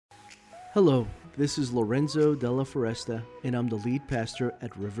Hello, this is Lorenzo Della Foresta, and I'm the lead pastor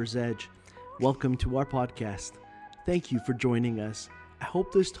at River's Edge. Welcome to our podcast. Thank you for joining us. I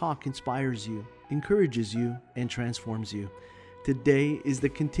hope this talk inspires you, encourages you, and transforms you. Today is the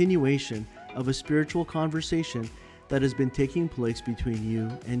continuation of a spiritual conversation that has been taking place between you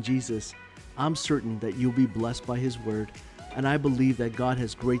and Jesus. I'm certain that you'll be blessed by His Word, and I believe that God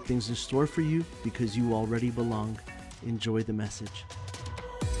has great things in store for you because you already belong. Enjoy the message.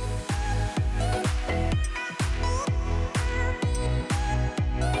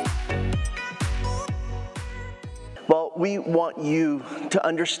 Well, we want you to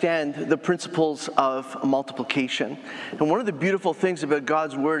understand the principles of multiplication. And one of the beautiful things about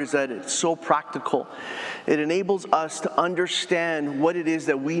God's Word is that it's so practical. It enables us to understand what it is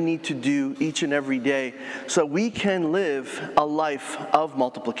that we need to do each and every day so we can live a life of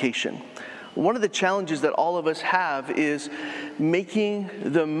multiplication. One of the challenges that all of us have is making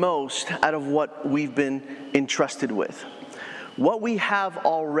the most out of what we've been entrusted with. What we have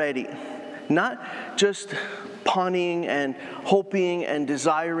already, not just pawning and hoping and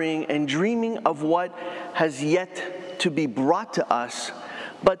desiring and dreaming of what has yet to be brought to us,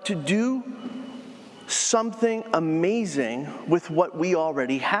 but to do something amazing with what we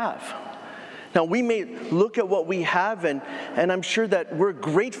already have. Now, we may look at what we have and I'm sure that we're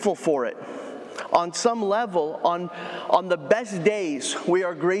grateful for it. On some level, on the best days, we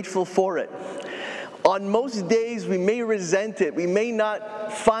are grateful for it. On most days, we may resent it. We may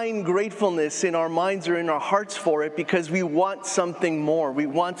not find gratefulness in our minds or in our hearts for it because we want something more. We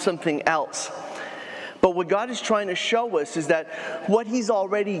want something else. But what God is trying to show us is that what He's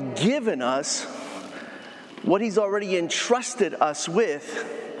already given us, what He's already entrusted us with,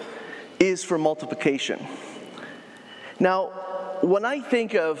 is for multiplication. Now, when I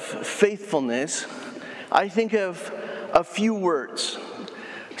think of faithfulness, I think of a few words.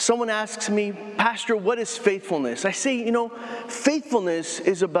 Someone asks me, Pastor, what is faithfulness? I say, faithfulness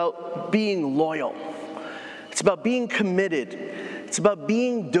is about being loyal. It's about being committed. It's about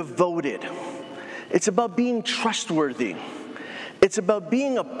being devoted. It's about being trustworthy. It's about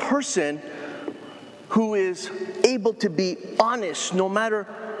being a person who is able to be honest no matter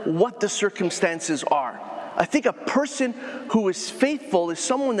what the circumstances are. I think a person who is faithful is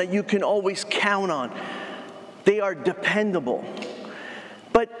someone that you can always count on. They are dependable.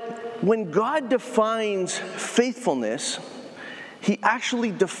 But when God defines faithfulness, He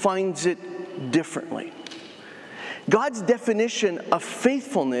actually defines it differently. God's definition of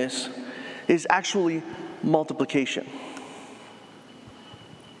faithfulness is actually multiplication.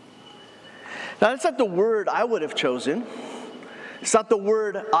 Now, that's not the word I would have chosen. It's not the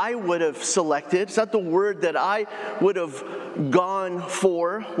word I would have selected. It's not the word that I would have gone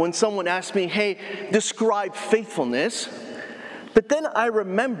for when someone asked me, hey, describe faithfulness. But then I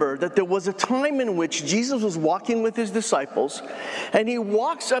remember that there was a time in which Jesus was walking with His disciples, and He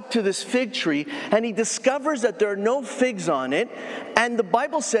walks up to this fig tree, and He discovers that there are no figs on it, and the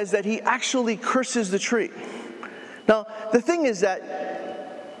Bible says that He actually curses the tree. Now, the thing is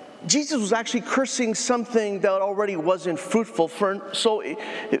that Jesus was actually cursing something that already wasn't fruitful. So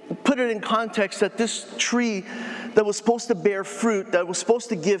put it in context that this tree that was supposed to bear fruit, that was supposed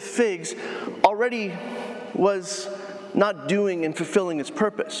to give figs, already was not doing and fulfilling its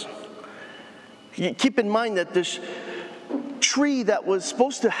purpose. Keep in mind that this tree that was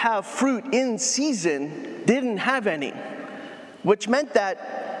supposed to have fruit in season didn't have any, which meant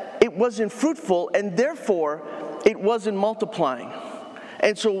that it wasn't fruitful and therefore it wasn't multiplying.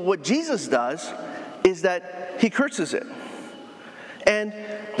 And so what Jesus does is that He curses it. And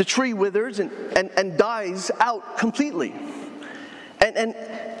the tree withers and dies out completely. And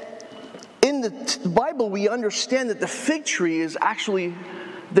in the Bible, we understand that the fig tree is actually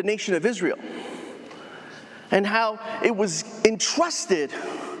the nation of Israel. And how it was entrusted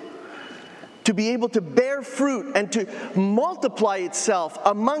to be able to bear fruit and to multiply itself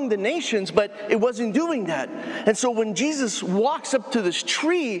among the nations, but it wasn't doing that. And so when Jesus walks up to this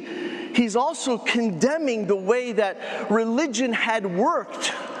tree, He's also condemning the way that religion had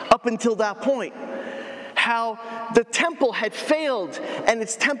worked up until that point. How the temple had failed and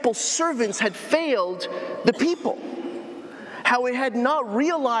its temple servants had failed the people. How it had not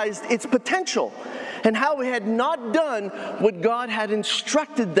realized its potential and how it had not done what God had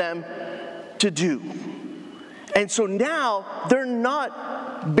instructed them to do. And so now they're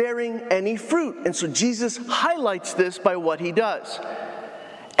not bearing any fruit. And so Jesus highlights this by what He does.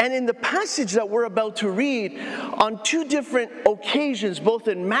 And in the passage that we're about to read, on two different occasions, both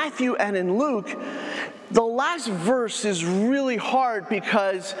in Matthew and in Luke, the last verse is really hard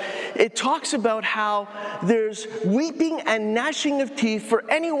because it talks about how there's weeping and gnashing of teeth for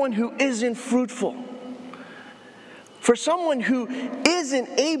anyone who isn't fruitful. For someone who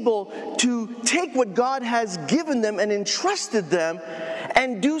isn't able to take what God has given them and entrusted them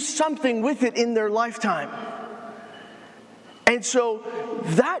and do something with it in their lifetime. And so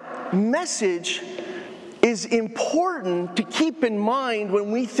that message is important to keep in mind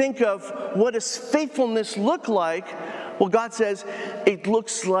when we think of what does faithfulness look like. Well, God says it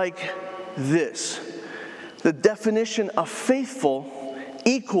looks like this. The definition of faithful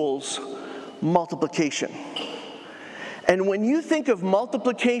equals multiplication. And when you think of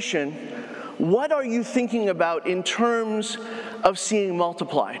multiplication, what are you thinking about in terms of seeing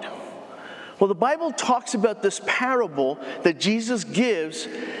multiplied? Well, the Bible talks about this parable that Jesus gives,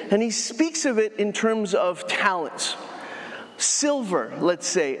 and he speaks of it in terms of talents. Silver, let's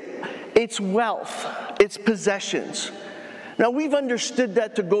say, it's wealth, it's possessions. Now, we've understood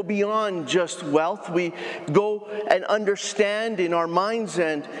that to go beyond just wealth. We go and understand in our minds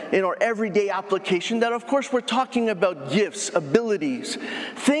and in our everyday application that, of course, we're talking about gifts, abilities,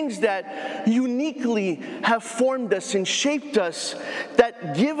 things that uniquely have formed us and shaped us,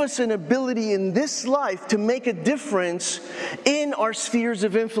 that give us an ability in this life to make a difference in our spheres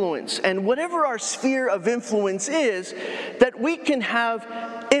of influence. And whatever our sphere of influence is, that we can have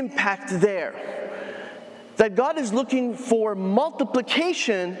impact there. That God is looking for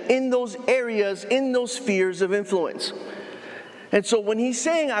multiplication in those areas, in those spheres of influence. And so when he's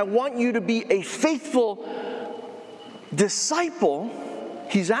saying, I want you to be a faithful disciple,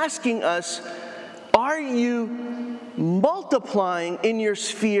 he's asking us, are you multiplying in your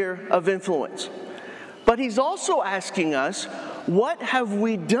sphere of influence? But he's also asking us, what have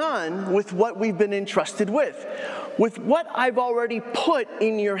we done with what we've been entrusted with what I've already put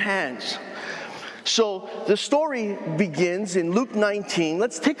in your hands? So the story begins in Luke 19.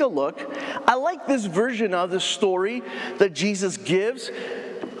 Let's take a look. I like this version of the story that Jesus gives.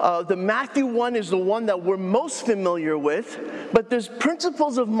 The Matthew one is the one that we're most familiar with, but there's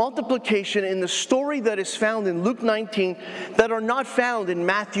principles of multiplication in the story that is found in Luke 19 that are not found in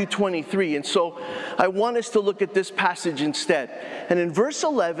Matthew 23. And so I want us to look at this passage instead. And in verse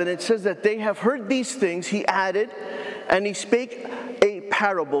 11, it says that they have heard these things, he added, and he spake a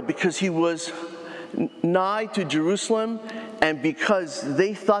parable because he was nigh to Jerusalem, and because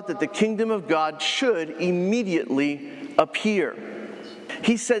they thought that the kingdom of God should immediately appear.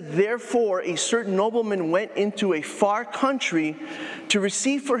 He said, therefore, a certain nobleman went into a far country to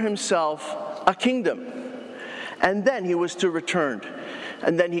receive for himself a kingdom, and then he was to return.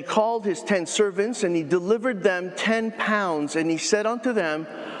 And then he called his 10 servants, and he delivered them 10 pounds, and he said unto them,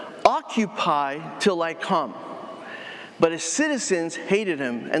 occupy till I come. But his citizens hated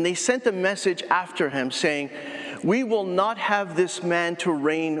him, and they sent a message after him, saying, we will not have this man to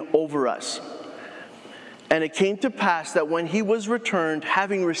reign over us. And it came to pass that when he was returned,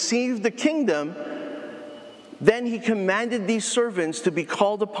 having received the kingdom, then he commanded these servants to be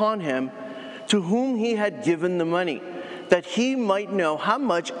called upon him, to whom he had given the money, that he might know how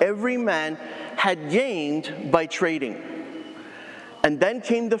much every man had gained by trading. And then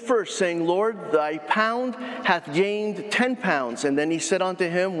came the first, saying, Lord, thy pound hath gained 10 pounds. And then he said unto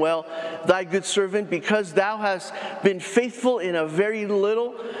him, well, thy good servant, because thou hast been faithful in a very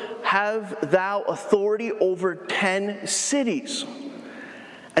little, have thou authority over 10 cities.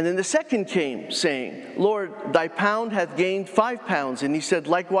 And then the second came, saying, Lord, thy pound hath gained 5 pounds. And he said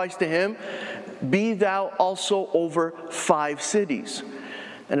likewise to him, be thou also over 5 cities.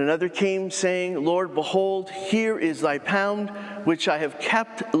 And another came, saying, Lord, behold, here is thy pound, which I have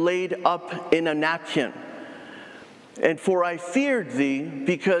kept laid up in a napkin. And for I feared thee,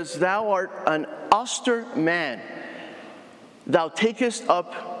 because thou art an austere man. Thou takest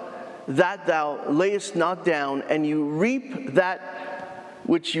up that thou layest not down, and you reap that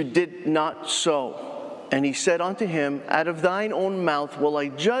which you did not sow. And he said unto him, out of thine own mouth will I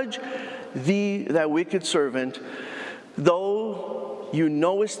judge thee, thou wicked servant, though you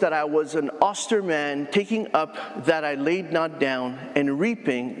knowest that I was an austere man, taking up that I laid not down, and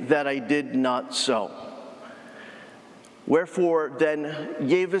reaping that I did not sow. Wherefore then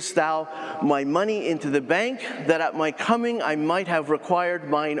gavest thou my money into the bank, that at my coming I might have required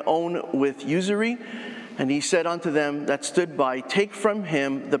mine own with usury? And he said unto them that stood by, take from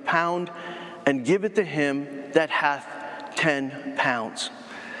him the pound, and give it to him that hath 10 pounds.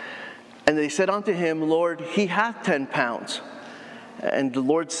 And they said unto him, Lord, he hath 10 pounds. And the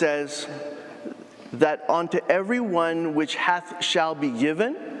Lord says that unto every one which hath shall be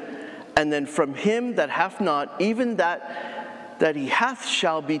given, and then from him that hath not, even that he hath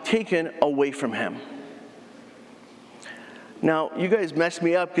shall be taken away from him. Now, you guys messed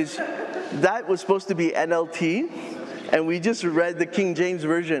me up because that was supposed to be NLT, and we just read the King James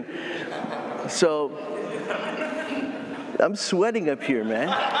Version. So, I'm sweating up here, man.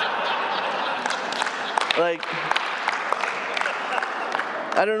 Like,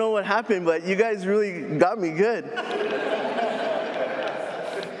 I don't know what happened, but you guys really got me good.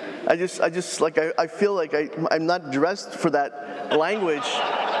 I feel like I'm not dressed for that language.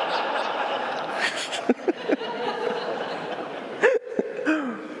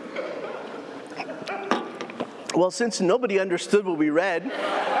 Well, since nobody understood what we read,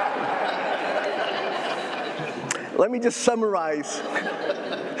 let me just summarize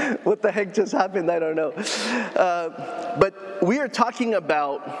what the heck just happened. I don't know. But we are talking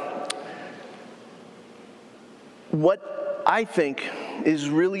about what I think is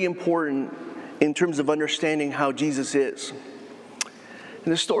really important in terms of understanding how Jesus is.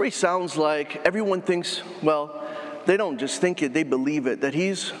 And the story sounds like everyone thinks, well, they don't just think it, they believe it, that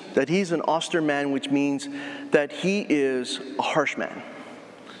he's an austere man, which means that he is a harsh man,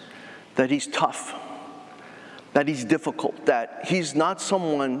 that he's tough, that he's difficult, that he's not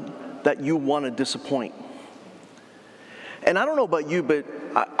someone that you want to disappoint. And I don't know about you, but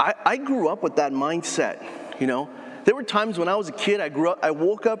I grew up with that mindset, you know. There were times when I was a kid, I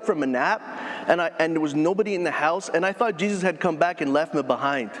woke up from a nap, and there was nobody in the house, and I thought Jesus had come back and left me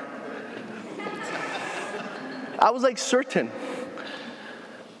behind. I was like certain.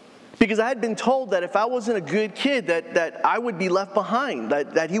 Because I had been told that if I wasn't a good kid, that I would be left behind,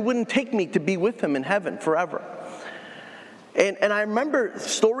 that he wouldn't take me to be with him in heaven forever. And I remember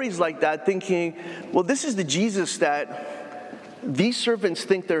stories like that thinking, well, this is the Jesus that these servants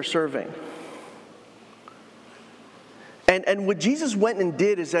think they're serving. And what Jesus went and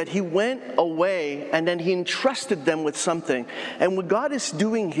did is that he went away and then he entrusted them with something. And what God is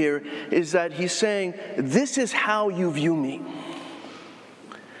doing here is that he's saying, this is how you view me.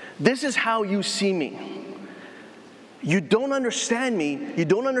 This is how you see me. You don't understand me. You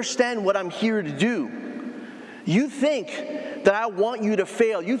don't understand what I'm here to do. You think that I want you to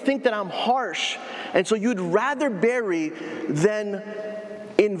fail. You think that I'm harsh. And so you'd rather bury than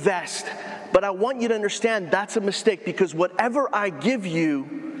invest. But I want you to understand that's a mistake, because whatever I give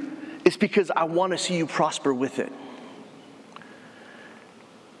you is because I want to see you prosper with it.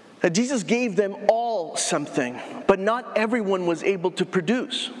 Now, Jesus gave them all something, but not everyone was able to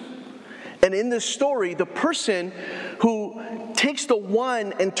produce. And in this story, the person who takes the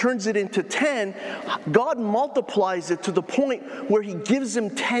 1 and turns it into 10, God multiplies it to the point where he gives them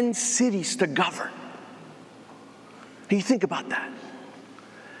 10 cities to govern. Do you think about that?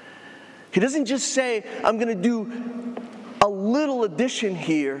 He doesn't just say, I'm going to do a little addition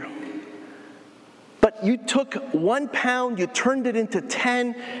here. But you took 1 pound, you turned it into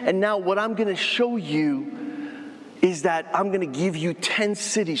 10, and now what I'm going to show you is that I'm going to give you 10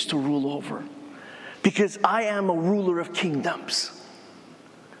 cities to rule over. Because I am a ruler of kingdoms.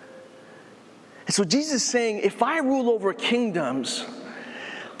 And so Jesus is saying, if I rule over kingdoms,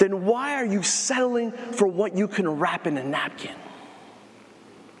 then why are you settling for what you can wrap in a napkin?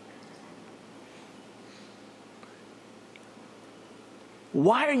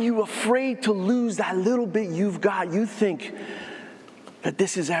 Why are you afraid to lose that little bit you've got? You think that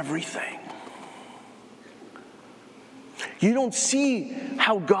this is everything. You don't see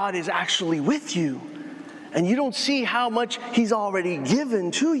how God is actually with you. And you don't see how much he's already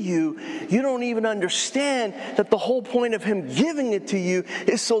given to you. You don't even understand that the whole point of him giving it to you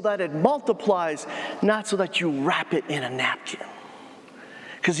is so that it multiplies, not so that you wrap it in a napkin.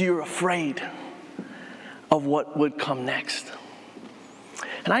 Because you're afraid of what would come next.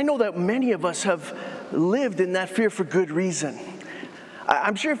 And I know that many of us have lived in that fear for good reason.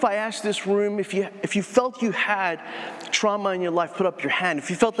 I'm sure if I asked this room, if you felt you had trauma in your life, put up your hand.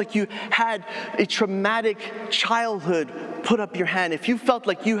 If you felt like you had a traumatic childhood, put up your hand. If you felt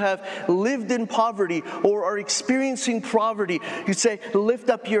like you have lived in poverty or are experiencing poverty, you'd say,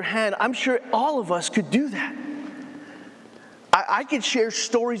 lift up your hand. I'm sure all of us could do that. I could share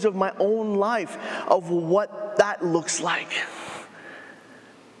stories of my own life of what that looks like.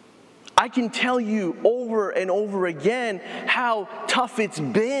 I can tell you over and over again how tough it's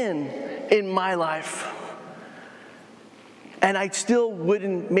been in my life. And I still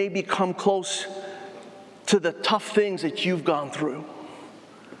wouldn't maybe come close to the tough things that you've gone through.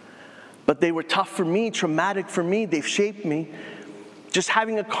 But they were tough for me, traumatic for me. They've shaped me. Just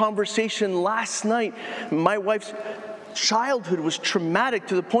having a conversation last night, my wife's childhood was traumatic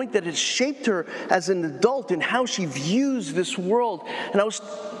to the point that it shaped her as an adult and how she views this world. And I was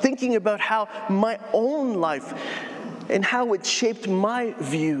thinking about how my own life and how it shaped my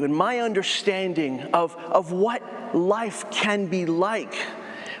view and my understanding of what life can be like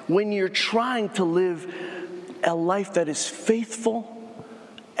when you're trying to live a life that is faithful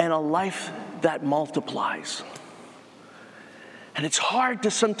and a life that multiplies. And it's hard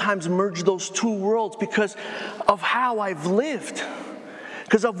to sometimes merge those two worlds because of how I've lived,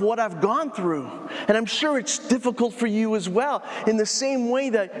 because of what I've gone through. And I'm sure it's difficult for you as well, in the same way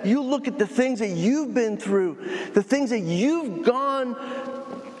that you look at the things that you've been through, the things that you've gone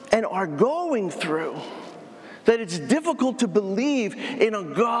and are going through, that it's difficult to believe in a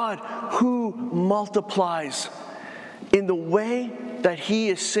God who multiplies in the way that He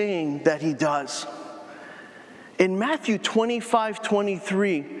is saying that He does. In Matthew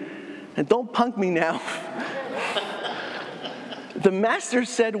 25:23, and don't punk me now, the master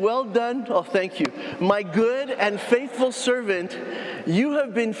said, "Well done," oh thank you, "my good and faithful servant. You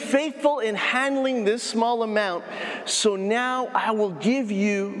have been faithful in handling this small amount, so now I will give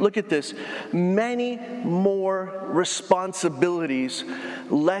you," look at this, "many more responsibilities.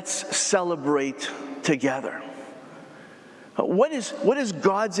 Let's celebrate together." What is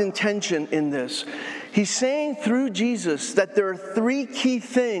God's intention in this? He's saying through Jesus that there are three key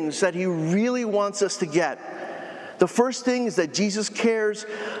things that He really wants us to get. The first thing is that Jesus cares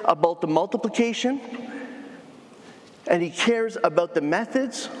about the multiplication, and He cares about the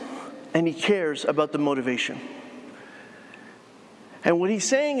methods, and He cares about the motivation. And what He's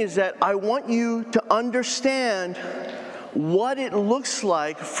saying is that I want you to understand what it looks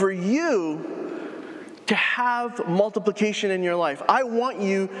like for you to have multiplication in your life. I want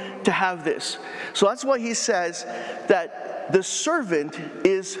you to have this. So that's why He says that the servant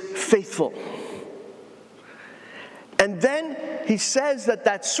is faithful. And then He says that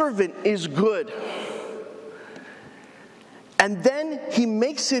that servant is good. And then He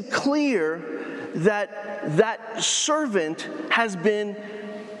makes it clear that that servant has been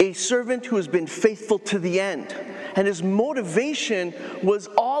a servant who has been faithful to the end. And his motivation was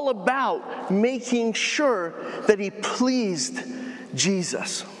all about making sure that he pleased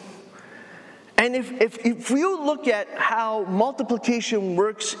Jesus. And if you look at how multiplication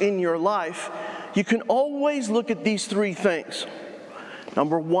works in your life, you can always look at these three things.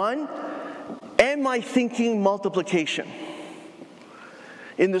 Number one, am I thinking multiplication?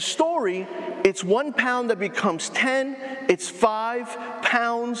 In the story, it's 1 pound that becomes 10. It's 5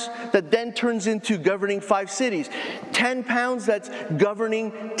 pounds that then turns into governing 5 cities. 10 pounds that's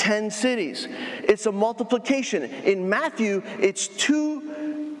governing 10 cities. It's a multiplication. In Matthew, it's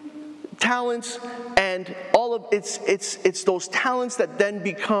 2 talents, and all of it's those talents that then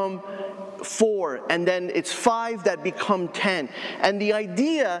become 4, and then it's 5 that become 10. And the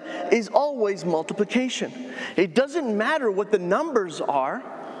idea is always multiplication. It doesn't matter what the numbers are.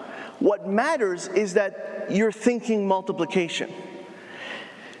 What matters is that you're thinking multiplication.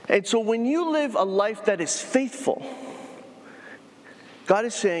 And so when you live a life that is faithful, God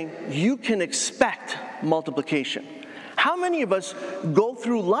is saying you can expect multiplication. How many of us go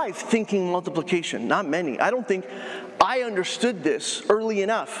through life thinking multiplication? Not many. I don't think I understood this early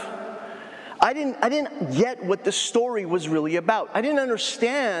enough. I didn't get what the story was really about. I didn't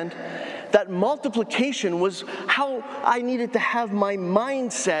understand that multiplication was how I needed to have my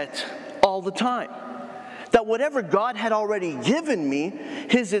mindset all the time. That whatever God had already given me,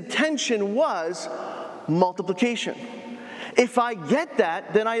 His intention was multiplication. If I get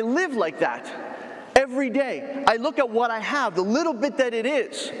that, then I live like that. Every day, I look at what I have, the little bit that it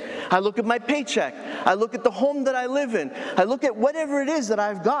is. I look at my paycheck. I look at the home that I live in. I look at whatever it is that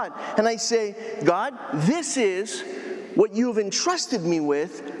I've got. And I say, God, this is what you have entrusted me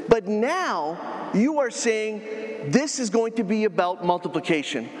with. But now you are saying this is going to be about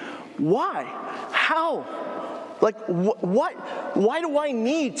multiplication. Why? How? Like, what? Why do I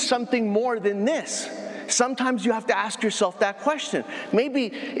need something more than this? Sometimes you have to ask yourself that question. Maybe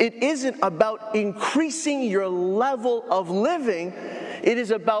it isn't about increasing your level of living. It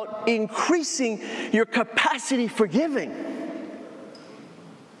is about increasing your capacity for giving.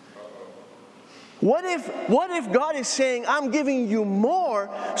 What if God is saying, I'm giving you more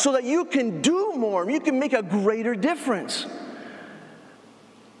so that you can do more, you can make a greater difference?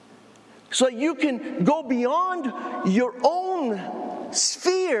 So that you can go beyond your own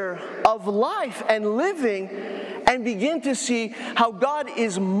sphere of life and living and begin to see how God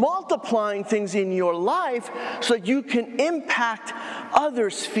is multiplying things in your life so that you can impact other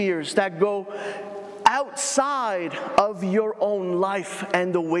spheres that go outside of your own life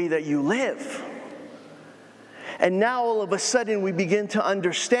and the way that you live. And now all of a sudden we begin to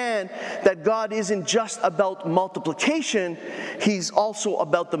understand that God isn't just about multiplication, He's also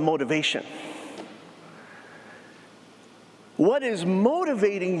about the motivation. What is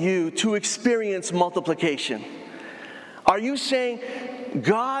motivating you to experience multiplication? Are you saying,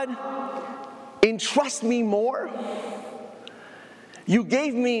 God, entrust me more? You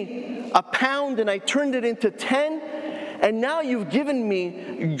gave me a pound and I turned it into 10, and now you've given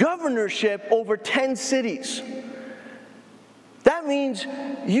me governorship over 10 cities. That means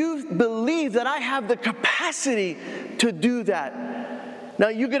you believe that I have the capacity to do that. Now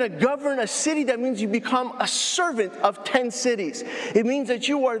you're going to govern a city. That means you become a servant of 10 cities. It means that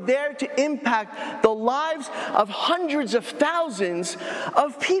you are there to impact the lives of hundreds of thousands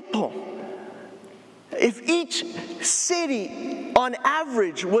of people. If each city on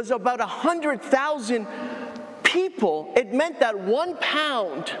average was about 100,000 people, it meant that 1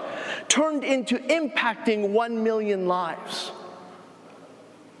 pound turned into impacting 1 million lives.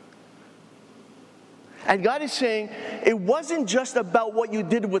 And God is saying, it wasn't just about what you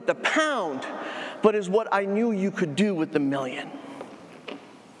did with the pound, but is what I knew you could do with the million.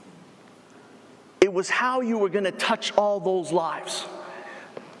 It was how you were going to touch all those lives.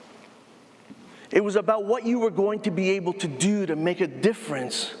 It was about what you were going to be able to do to make a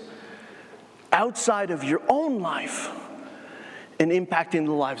difference outside of your own life and impacting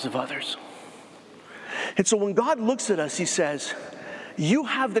the lives of others. And so when God looks at us, He says, you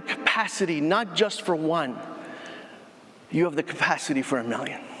have the capacity not just for one, you have the capacity for 1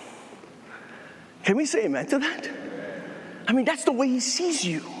 million. Can we say amen to that? I mean, that's the way He sees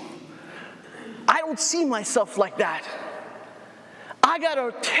you. I don't see myself like that. I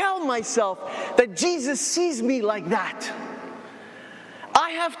gotta tell myself that Jesus sees me like that. I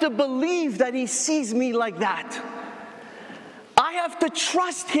have to believe that He sees me like that. I have to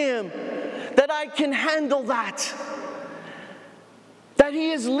trust Him that I can handle that. That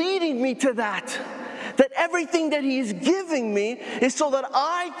He is leading me to that. That everything that He is giving me is so that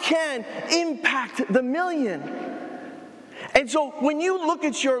I can impact the million. And so when you look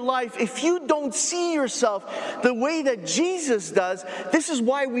at your life, if you don't see yourself the way that Jesus does, this is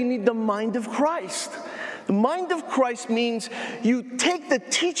why we need the mind of Christ. The mind of Christ means you take the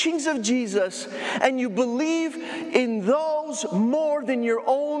teachings of Jesus and you believe in those more than your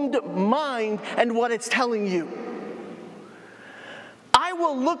own mind and what it's telling you. I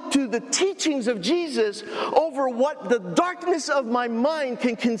will look to the teachings of Jesus over what the darkness of my mind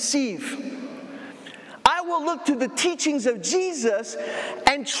can conceive. I will look to the teachings of Jesus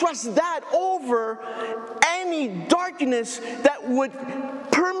and trust that over any darkness that would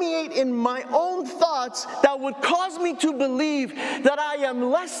permeate in my own thoughts that would cause me to believe that I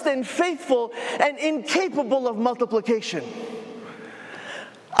am less than faithful and incapable of multiplication.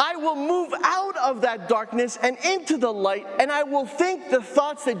 I will move out of that darkness and into the light, and I will think the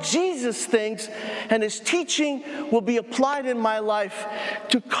thoughts that Jesus thinks, and His teaching will be applied in my life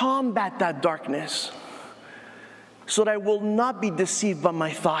to combat that darkness, so that I will not be deceived by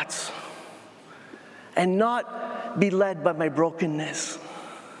my thoughts and not be led by my brokenness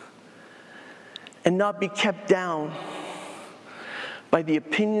and not be kept down by the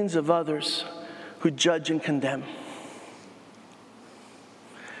opinions of others who judge and condemn.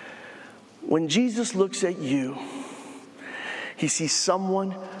 When Jesus looks at you, He sees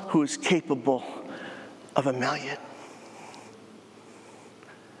someone who is capable of 1 million.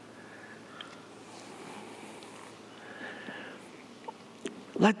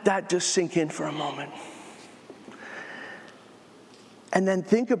 Let that just sink in for a moment. And then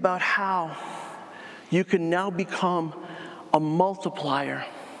think about how you can now become a multiplier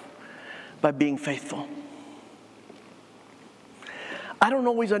by being faithful. I don't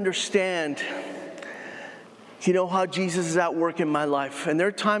always understand, how Jesus is at work in my life. And there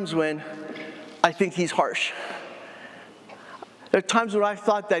are times when I think He's harsh. There are times when I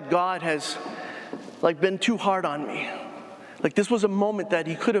thought that God has been too hard on me. Like this was a moment that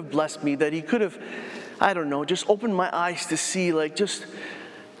He could have blessed me, that He could have, just opened my eyes to see, just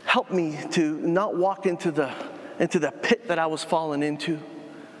help me to not walk into the pit that I was falling into.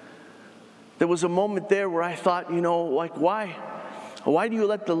 There was a moment there where I thought, why? Why do you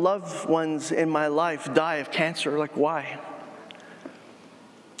let the loved ones in my life die of cancer? Why?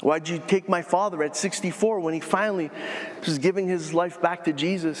 Why'd you take my father at 64 when he finally was giving his life back to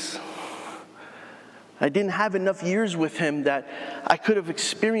Jesus? I didn't have enough years with him that I could have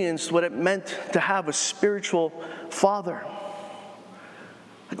experienced what it meant to have a spiritual father.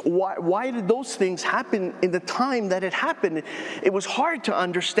 Why did those things happen in the time that it happened? It was hard to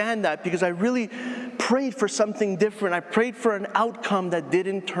understand that because I really prayed for something different. I prayed for an outcome that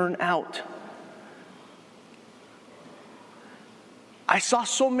didn't turn out. I saw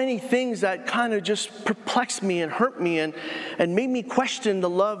so many things that kind of just perplexed me and hurt me and made me question the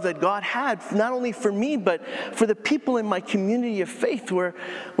love that God had, not only for me, but for the people in my community of faith where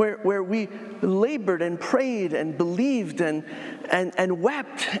we labored and prayed and believed and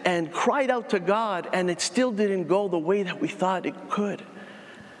wept and cried out to God, and it still didn't go the way that we thought it could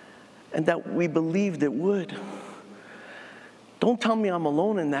and that we believed it would. Don't tell me I'm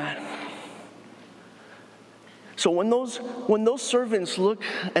alone in that. So when those servants look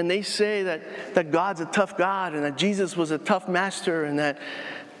and they say that God's a tough God and that Jesus was a tough master and that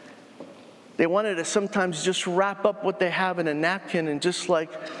they wanted to sometimes just wrap up what they have in a napkin and just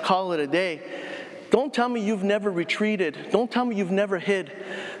like call it a day, don't tell me you've never retreated. Don't tell me you've never hid.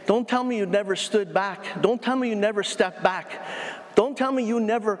 Don't tell me you never stood back. Don't tell me you never stepped back. Don't tell me you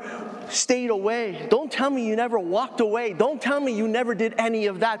never stayed away. Don't tell me you never walked away. Don't tell me you never did any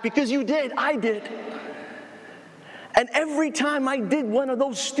of that, because you did. I did. And every time I did one of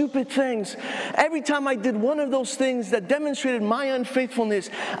those stupid things, every time I did one of those things that demonstrated my unfaithfulness,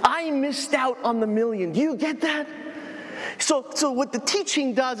 I missed out on the million. Do you get that? So what the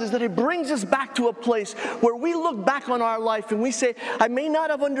teaching does is that it brings us back to a place where we look back on our life and we say, I may not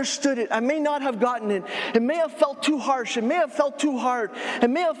have understood it. I may not have gotten it. It may have felt too harsh. It may have felt too hard. It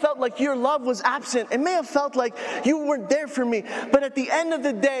may have felt like your love was absent. It may have felt like you weren't there for me. But at the end of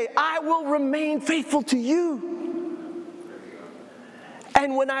the day, I will remain faithful to you.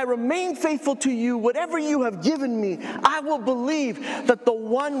 And when I remain faithful to you, whatever you have given me, I will believe that the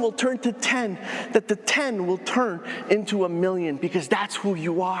 1 will turn to 10, that the 10 will turn into 1,000,000, because that's who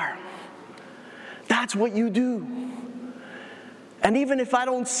you are. That's what you do. And even if I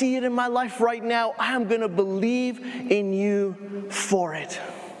don't see it in my life right now, I am going to believe in you for it.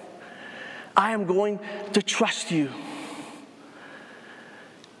 I am going to trust you.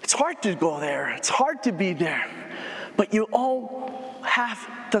 It's hard to go there. It's hard to be there. But you all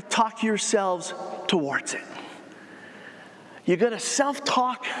have to talk yourselves towards it. You got to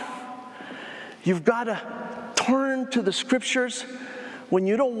self-talk. You've got to turn to the scriptures. When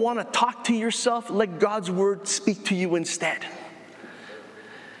you don't want to talk to yourself, let God's word speak to you instead.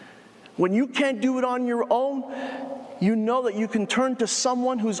 When you can't do it on your own, you know that you can turn to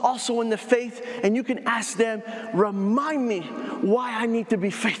someone who's also in the faith, and you can ask them, remind me why I need to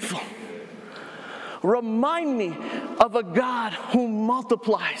be faithful. Remind me of a God who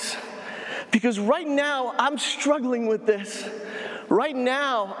multiplies. Because right now, I'm struggling with this. Right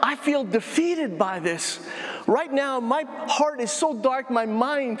now, I feel defeated by this. Right now, my heart is so dark, my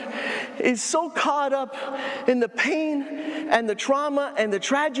mind is so caught up in the pain and the trauma and the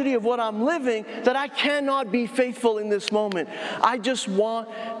tragedy of what I'm living that I cannot be faithful in this moment. I just want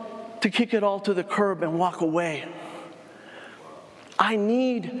to kick it all to the curb and walk away. I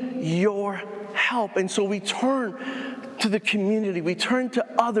need your help. And so we turn to the community. We turn to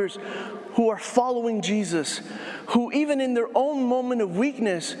others who are following Jesus, who even in their own moment of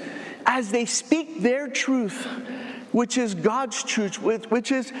weakness, as they speak their truth, which is God's truth,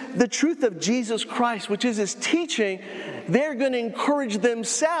 which is the truth of Jesus Christ, which is His teaching, they're going to encourage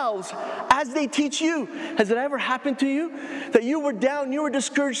themselves as they teach you. Has it ever happened to you that you were down, you were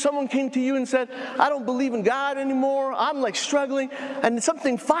discouraged, someone came to you and said, I don't believe in God anymore, I'm like struggling, and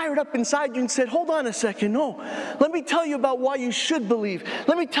something fired up inside you and said, hold on a second, no, let me tell you about why you should believe.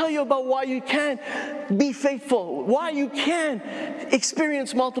 Let me tell you about why you can be faithful, why you can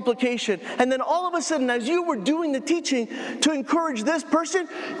experience multiplication. And then all of a sudden, as you were doing the teaching to encourage this person,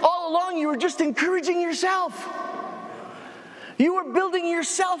 all along you were just encouraging yourself. You were building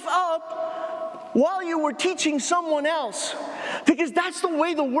yourself up while you were teaching someone else, because that's the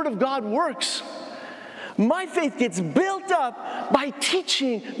way the Word of God works. My faith gets built up by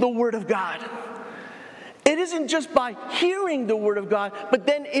teaching the Word of God. It isn't just by hearing the Word of God, but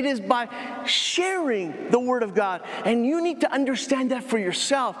then it is by sharing the Word of God. And you need to understand that for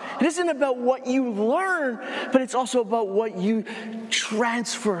yourself. It isn't about what you learn, but it's also about what you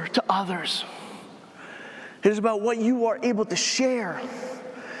transfer to others. It is about what you are able to share.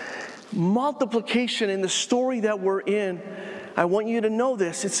 Multiplication in the story that we're in, I want you to know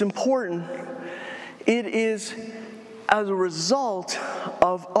this, it's important. It is as a result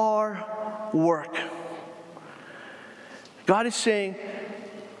of our work. God is saying,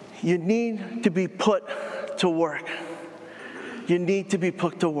 you need to be put to work. You need to be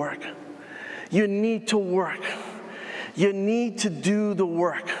put to work. You need to work. You need to do the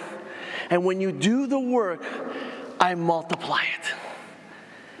work. And when you do the work, I multiply it.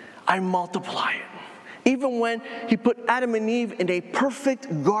 I multiply it. Even when He put Adam and Eve in a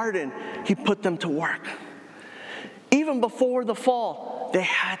perfect garden, He put them to work. Even before the fall, they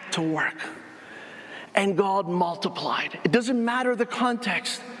had to work. and God multiplied. It doesn't matter the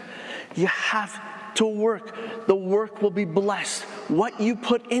context. You have to work. The work will be blessed. What you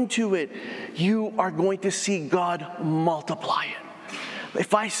put into it, you are going to see God multiply it.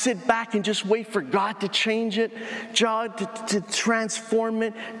 If I sit back and just wait for God to change it, God to transform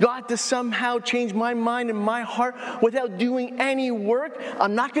it, God to somehow change my mind and my heart without doing any work,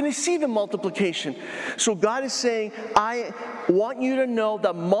 I'm not going to see the multiplication. So God is saying, I want you to know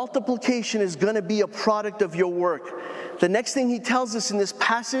that multiplication is going to be a product of your work. The next thing he tells us in this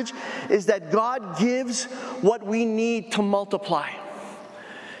passage is that God gives what we need to multiply.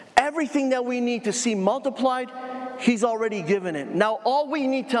 Everything that we need to see multiplied, He's already given it. Now, all we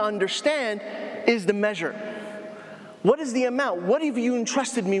need to understand is the measure. What is the amount? What have you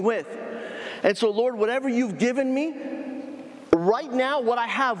entrusted me with? And so, Lord, whatever you've given me, right now, what I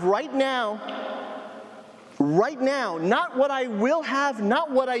have right now, not what I will have, not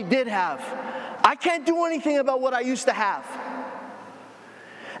what I did have. I can't do anything about what I used to have.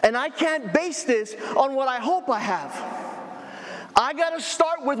 And I can't base this on what I hope I have. I got to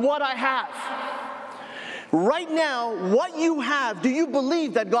start with what I have. Right now, what you have, do you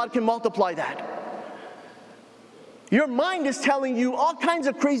believe that God can multiply that? Your mind is telling you all kinds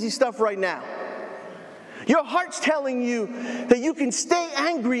of crazy stuff right now. Your heart's telling you that you can stay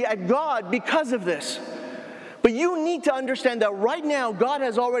angry at God because of this. But you need to understand that right now, God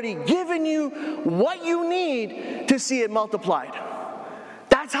has already given you what you need to see it multiplied.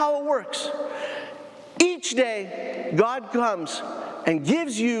 That's how it works. Each day, God comes and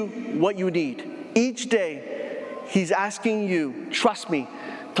gives you what you need. Each day, He's asking you, trust me,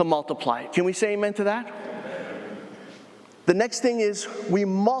 to multiply. Can we say amen to that? The next thing is we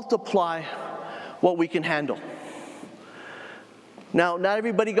multiply what we can handle. Now, not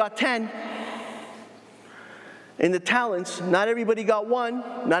everybody got 10. In the talents, not everybody got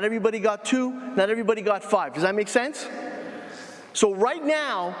 1, not everybody got 2, not everybody got 5. Does that make sense? So right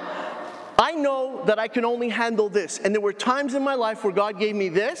now, I know that I can only handle this. And there were times in my life where God gave me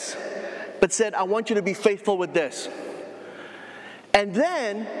this, but said, I want you to be faithful with this. And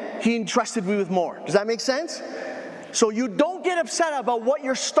then He entrusted me with more. Does that make sense? So you don't get upset about what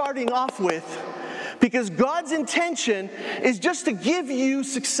you're starting off with, because God's intention is just to give you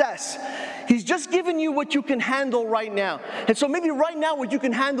success. He's just giving you what you can handle right now. And so maybe right now what you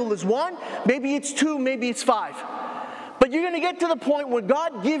can handle is 1, maybe it's 2, maybe it's 5. But you're going to get to the point where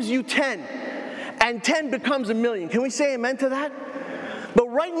God gives you 10, and 10 becomes 1,000,000. Can we say amen to that? But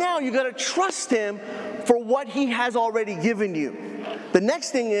right now, you got to trust Him for what He has already given you. The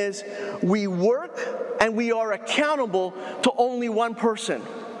next thing is we work and we are accountable to only one person.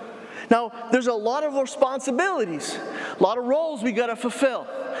 Now, there's a lot of responsibilities, a lot of roles we got to fulfill.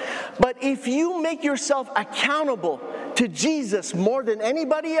 But if you make yourself accountable to Jesus more than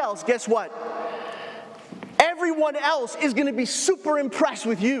anybody else, guess what? Everyone else is going to be super impressed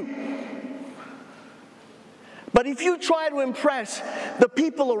with you. But if you try to impress the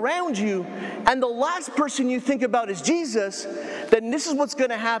people around you, and the last person you think about is Jesus, then this is what's going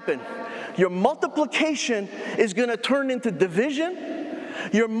to happen. Your multiplication is going to turn into division.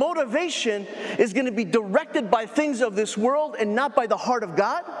 Your motivation is going to be directed by things of this world and not by the heart of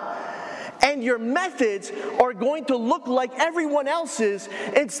God. And your methods are going to look like everyone else's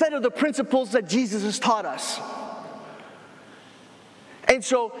instead of the principles that Jesus has taught us. And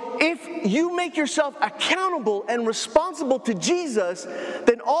so if you make yourself accountable and responsible to Jesus,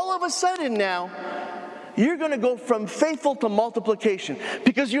 then all of a sudden now, you're going to go from faithful to multiplication,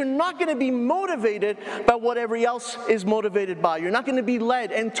 because you're not going to be motivated by what everybody else is motivated by. You're not going to be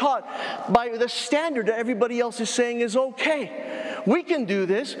led and taught by the standard that everybody else is saying is okay. We can do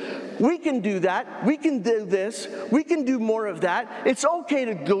this. We can do that. We can do this. We can do more of that. It's okay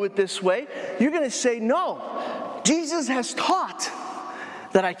to do it this way. You're going to say, no, Jesus has taught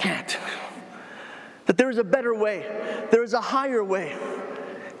that I can't. That there is a better way. There is a higher way.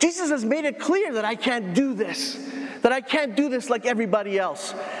 Jesus has made it clear that I can't do this. That I can't do this like everybody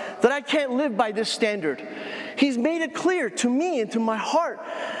else. That I can't live by this standard. He's made it clear to me and to my heart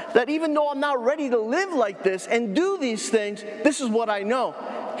that even though I'm not ready to live like this and do these things, this is what I know.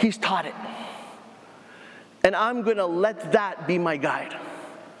 He's taught it. And I'm going to let that be my guide.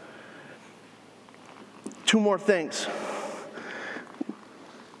 2 more things.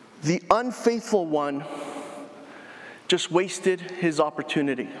 The unfaithful one just wasted his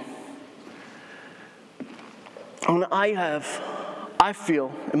opportunity. And I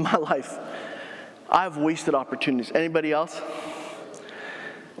feel in my life, I've wasted opportunities. Anybody else?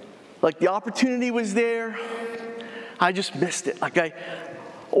 Like the opportunity was there, I just missed it.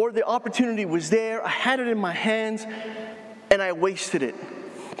 Or the opportunity was there, I had it in my hands, and I wasted it.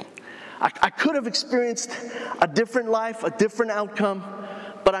 I could have experienced a different life, a different outcome,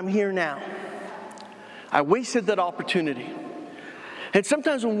 but I'm here now. I wasted that opportunity. And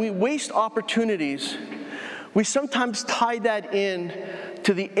sometimes when we waste opportunities, we sometimes tie that in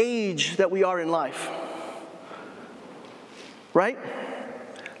to the age that we are in life. Right?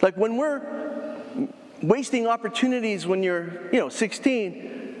 Like when we're wasting opportunities when you're,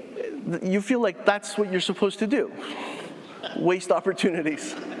 16, you feel like that's what you're supposed to do. Waste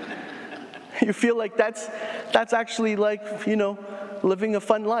opportunities. You feel like that's actually like, living a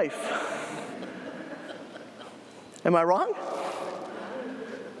fun life. Am I wrong?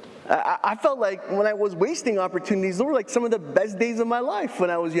 I felt like when I was wasting opportunities, those were like some of the best days of my life when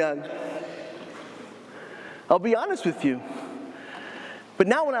I was young. I'll be honest with you. But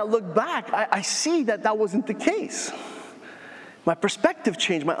now when I look back, I see that wasn't the case. My perspective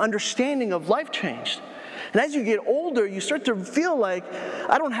changed. My understanding of life changed. And as you get older, you start to feel like,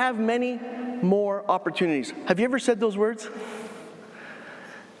 I don't have many more opportunities. Have you ever said those words?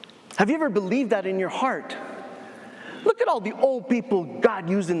 Have you ever believed that in your heart? Look at all the old people God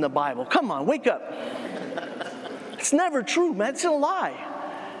used in the Bible. Come on, wake up. It's never true, man. It's a lie.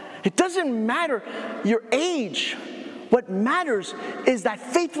 It doesn't matter your age. What matters is that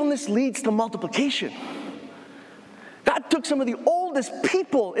faithfulness leads to multiplication. God took some of the oldest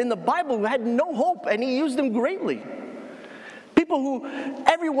people in the Bible who had no hope, and He used them greatly. People who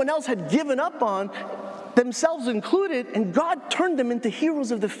everyone else had given up on, themselves included, and God turned them into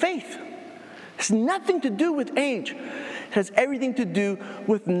heroes of the faith. It has nothing to do with age. It has everything to do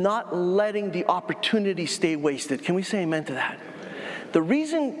with not letting the opportunity stay wasted. Can we say amen to that? The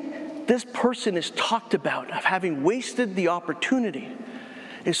reason this person is talked about of having wasted the opportunity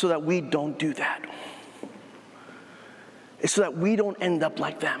is so that we don't do that. It's so that we don't end up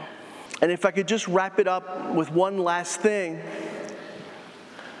like them. And if I could just wrap it up with one last thing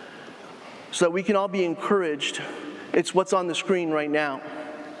so that we can all be encouraged, it's what's on the screen right now.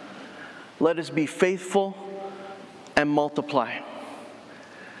 Let us be faithful and multiply.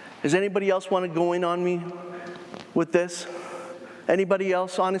 Does anybody else want to go in on me with this? Anybody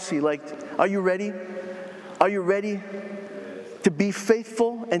else? Honestly, are you ready? Are you ready to be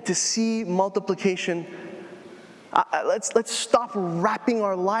faithful and to see multiplication? Let's stop wrapping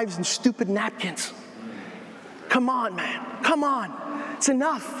our lives in stupid napkins. Come on, man. Come on. It's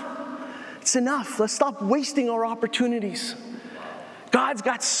enough. It's enough. Let's stop wasting our opportunities. God's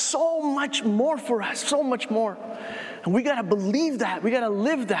got so much more for us, so much more. And we got to believe that. We got to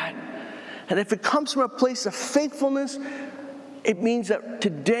live that. And if it comes from a place of faithfulness, it means that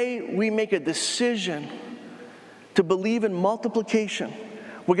today we make a decision to believe in multiplication.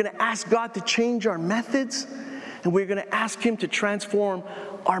 We're going to ask God to change our methods, and we're going to ask Him to transform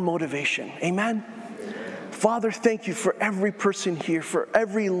our motivation. Amen? Father, thank you for every person here, for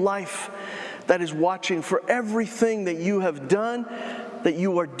every life that is watching, for everything that you have done, that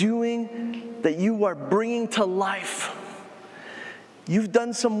you are doing, that you are bringing to life. You've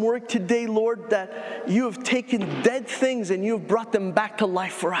done some work today, Lord, that you have taken dead things and you have brought them back to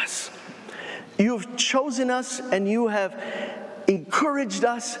life for us. You have chosen us and you have encouraged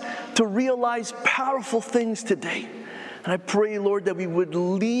us to realize powerful things today. And I pray, Lord, that we would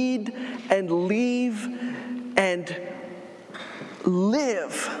lead and leave and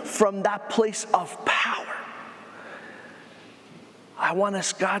live from that place of power. I want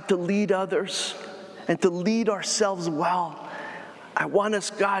us, God, to lead others and to lead ourselves well. I want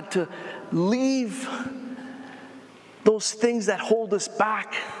us, God, to leave those things that hold us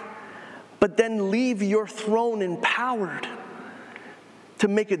back, but then leave your throne empowered to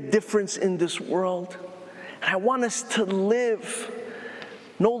make a difference in this world. And I want us to live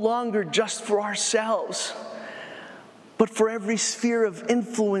no longer just for ourselves, but for every sphere of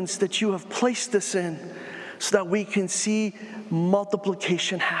influence that you have placed us in, so that we can see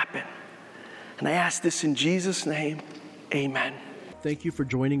multiplication happen. And I ask this in Jesus' name, amen. Thank you for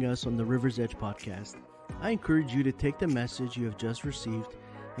joining us on the River's Edge podcast. I encourage you to take the message you have just received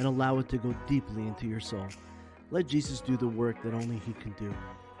and allow it to go deeply into your soul. Let Jesus do the work that only He can do.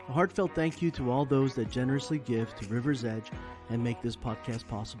 A heartfelt thank you to all those that generously give to River's Edge and make this podcast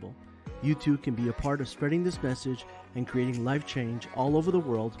possible. You too can be a part of spreading this message and creating life change all over the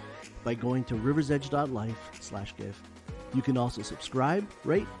world by going to riversedge.life/give. You can also subscribe,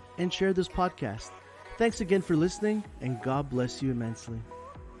 rate, and share this podcast. Thanks again for listening, and God bless you immensely.